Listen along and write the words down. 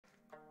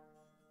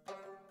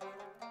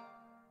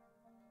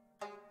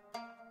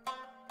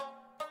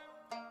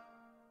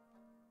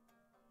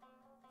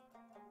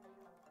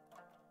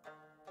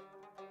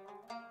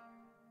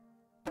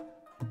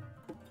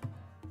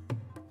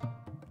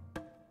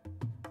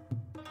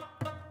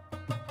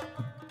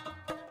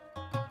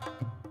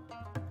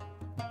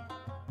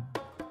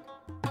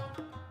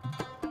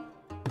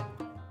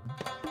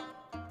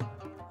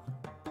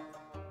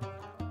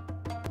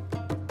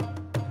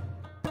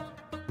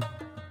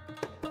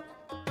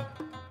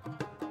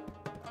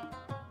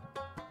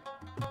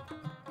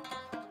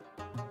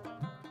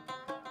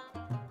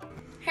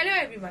Hello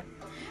everyone.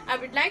 I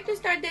would like to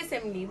start the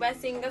assembly by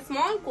saying a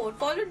small quote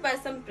followed by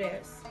some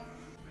prayers.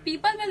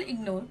 People will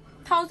ignore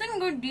 1,000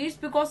 good deeds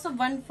because of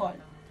one fault.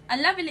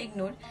 Allah will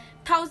ignore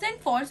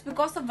 1,000 faults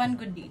because of one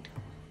good deed.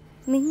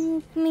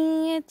 Make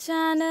me a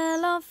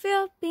channel of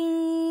your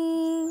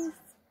peace.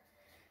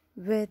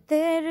 Where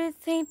there is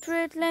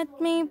hatred, let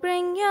me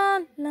bring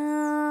your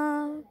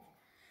love.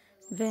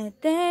 Where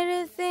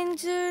there is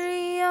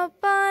injury, your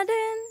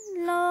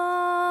pardon,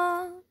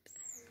 Lord.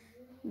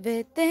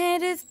 Where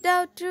there is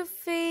doubt, true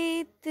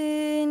faith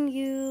in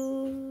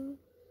you.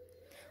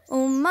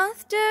 O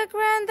Master,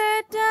 grant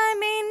that I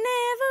may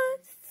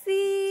never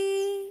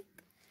seek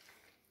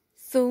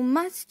so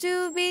much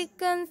to be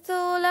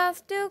consoled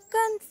as to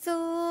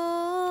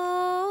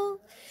console,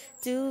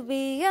 to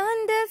be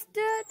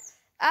understood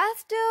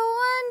as to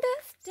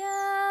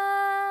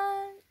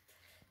understand,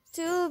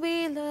 to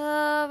be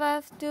loved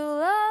as to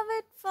love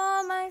it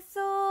for my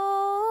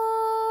soul.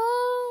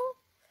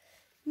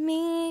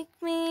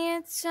 Make me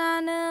a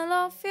channel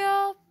of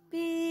your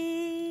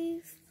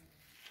peace.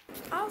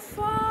 Our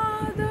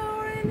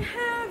Father in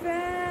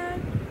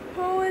heaven,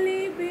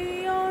 holy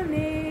be your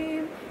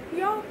name.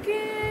 Your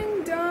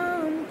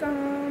kingdom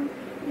come,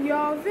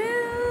 your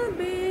will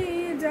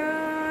be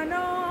done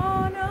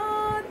on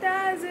earth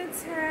as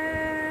it's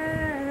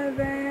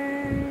heaven.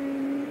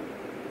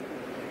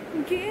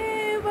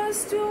 Give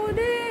us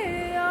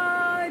today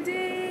our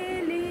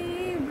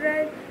daily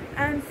bread,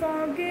 and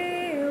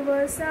forgive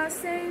us our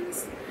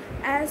sins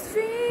as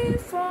we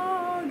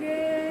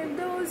forgive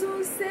those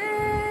who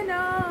sin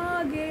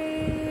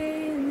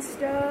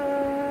against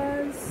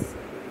us.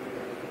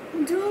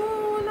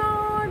 Do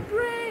not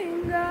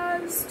bring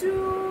us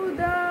to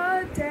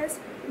the test,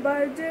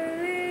 but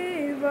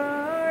deliver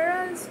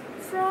us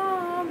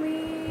from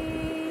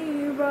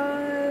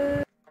evil.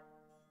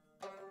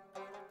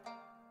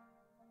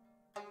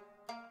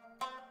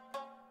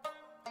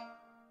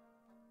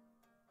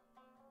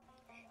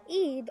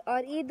 Eid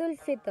or Eid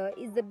al-Fitr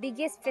is the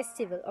biggest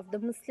festival of the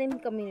Muslim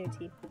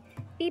community.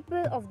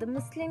 People of the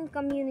Muslim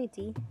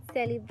community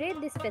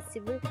celebrate this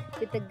festival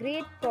with a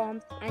great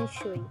pomp and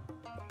show.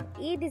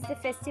 Eid is the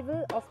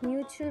festival of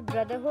mutual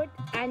brotherhood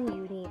and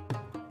unity.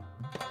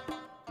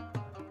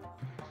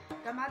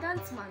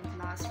 Ramadan's month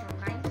lasts from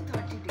 9 to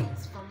 30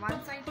 days, from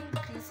one sighting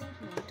the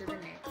crescent moon to the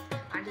next,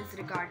 and is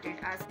regarded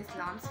as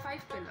Islam's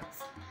 5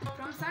 pillars.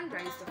 From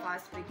sunrise, the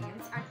fast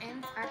begins and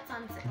ends at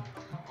sunset.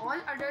 All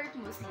adult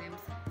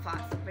Muslims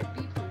fast, but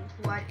people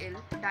who are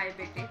ill,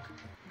 diabetic,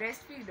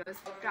 breastfeeders,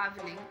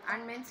 traveling,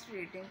 and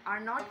menstruating are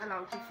not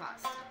allowed to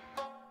fast.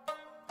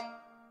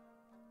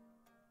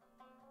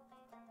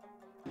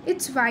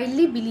 It's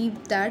widely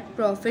believed that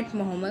Prophet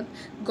Muhammad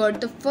got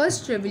the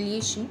first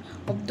revelation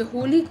of the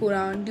Holy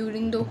Quran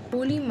during the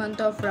holy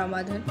month of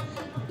Ramadan.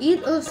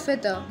 Eid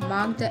al-Fitr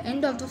marked the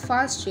end of the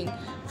fasting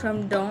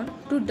from dawn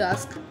to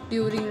dusk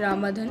during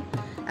Ramadan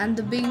and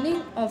the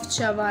beginning of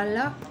Shawwal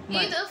month.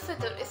 Eid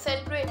al-Fitr is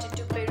celebrated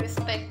to pay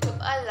respect to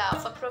Allah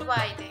for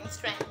providing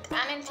strength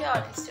and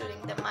endurance during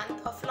the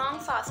month of long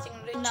fasting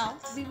rituals. Now,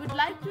 we would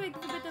like to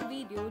exhibit a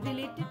video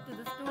related to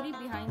the story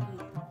behind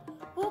Eid.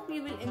 Hope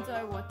you will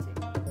enjoy watching.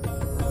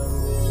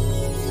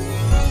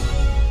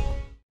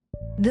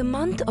 The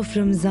month of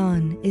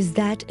Ramzan is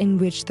that in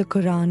which the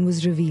Quran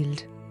was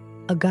revealed,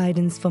 a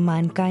guidance for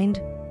mankind,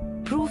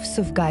 proofs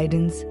of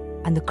guidance,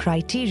 and the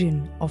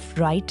criterion of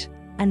right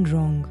and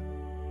wrong.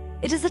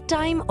 It is a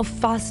time of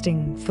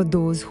fasting for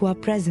those who are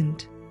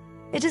present.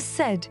 It is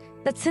said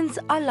that since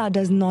Allah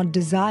does not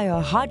desire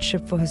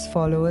hardship for His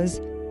followers,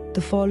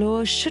 the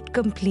follower should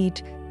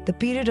complete the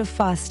period of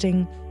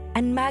fasting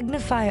and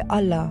magnify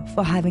Allah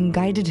for having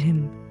guided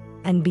him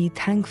and be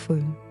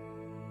thankful.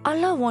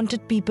 Allah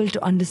wanted people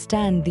to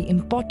understand the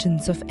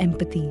importance of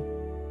empathy.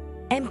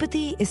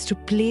 Empathy is to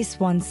place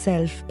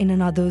oneself in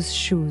another's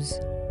shoes.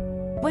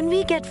 When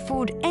we get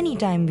food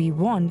anytime we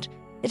want,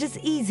 it is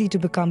easy to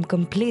become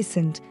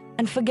complacent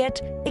and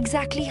forget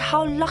exactly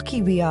how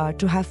lucky we are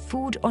to have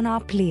food on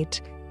our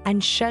plate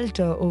and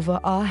shelter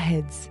over our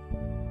heads.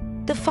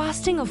 The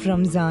fasting of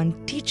Ramzan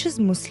teaches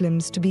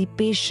Muslims to be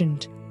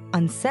patient,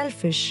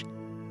 unselfish,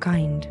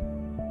 kind.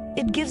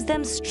 It gives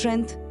them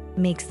strength,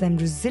 makes them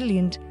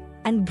resilient,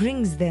 and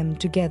brings them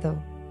together.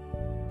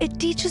 It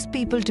teaches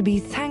people to be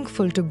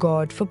thankful to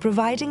God for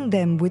providing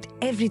them with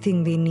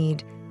everything they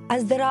need,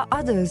 as there are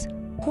others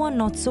who are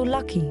not so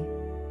lucky.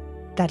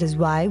 That is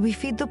why we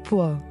feed the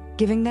poor,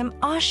 giving them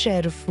our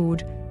share of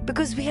food,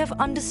 because we have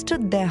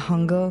understood their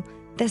hunger,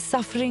 their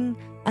suffering,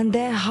 and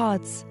their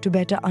hearts to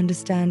better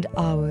understand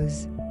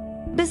ours.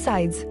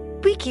 Besides,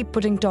 we keep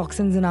putting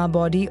toxins in our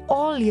body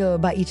all year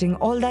by eating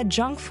all that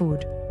junk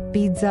food,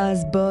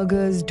 pizzas,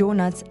 burgers,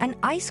 donuts, and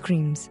ice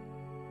creams.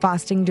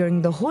 Fasting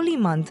during the holy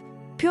month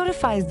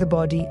purifies the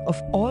body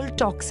of all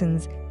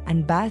toxins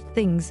and bad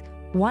things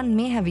one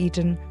may have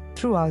eaten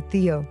throughout the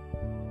year.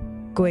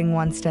 Going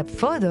one step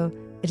further,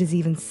 it is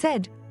even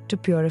said to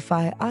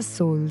purify our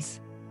souls.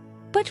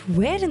 But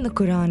where in the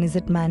Quran is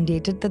it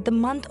mandated that the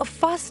month of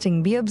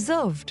fasting be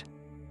observed?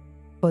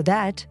 For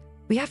that,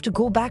 we have to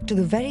go back to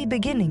the very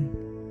beginning.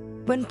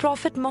 when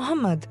Prophet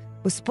Muhammad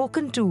was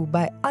spoken to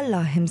by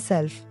Allah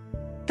himself.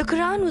 The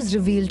Quran was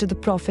revealed to the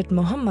Prophet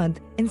Muhammad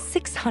in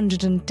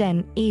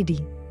 610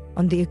 AD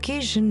on the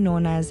occasion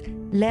known as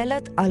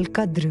Laylat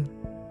al-Qadr,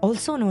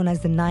 also known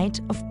as the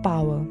Night of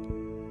Power.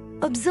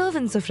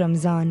 Observance of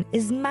Ramzan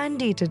is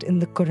mandated in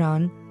the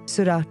Quran,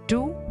 Surah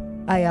 2,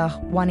 Ayah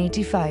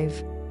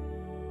 185.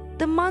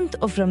 The month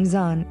of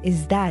Ramzan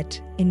is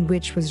that in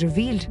which was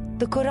revealed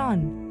the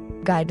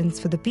Quran, guidance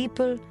for the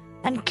people,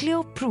 and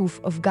clear proof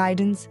of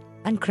guidance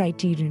and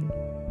criterion.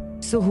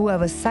 So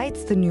whoever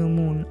sights the new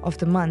moon of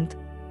the month,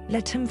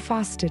 let him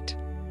fast it.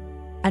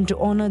 And to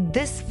honor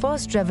this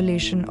first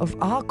revelation of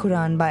our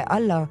Quran by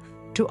Allah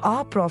to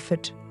our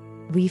Prophet,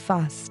 we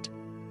fast.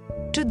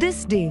 To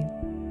this day,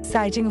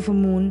 sighting of a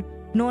moon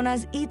known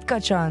as Eid Ka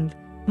Chand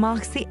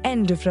marks the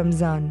end of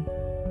Ramzan.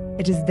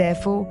 It is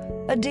therefore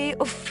a day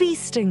of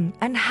feasting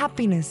and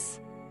happiness.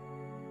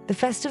 The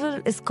festival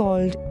is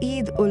called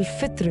Eid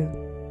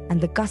ul-Fitr,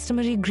 and the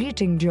customary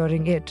greeting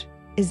during it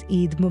is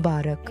Eid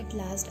Mubarak. At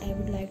last, I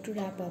would like to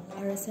wrap up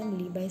our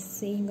assembly by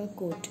saying a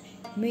quote.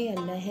 May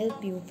Allah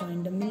help you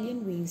find a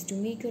million ways to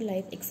make your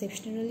life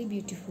exceptionally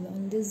beautiful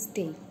on this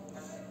day.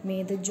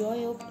 May the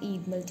joy of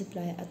Eid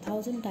multiply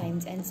 1,000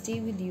 times and stay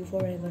with you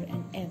forever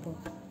and ever.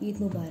 Eid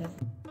Mubarak.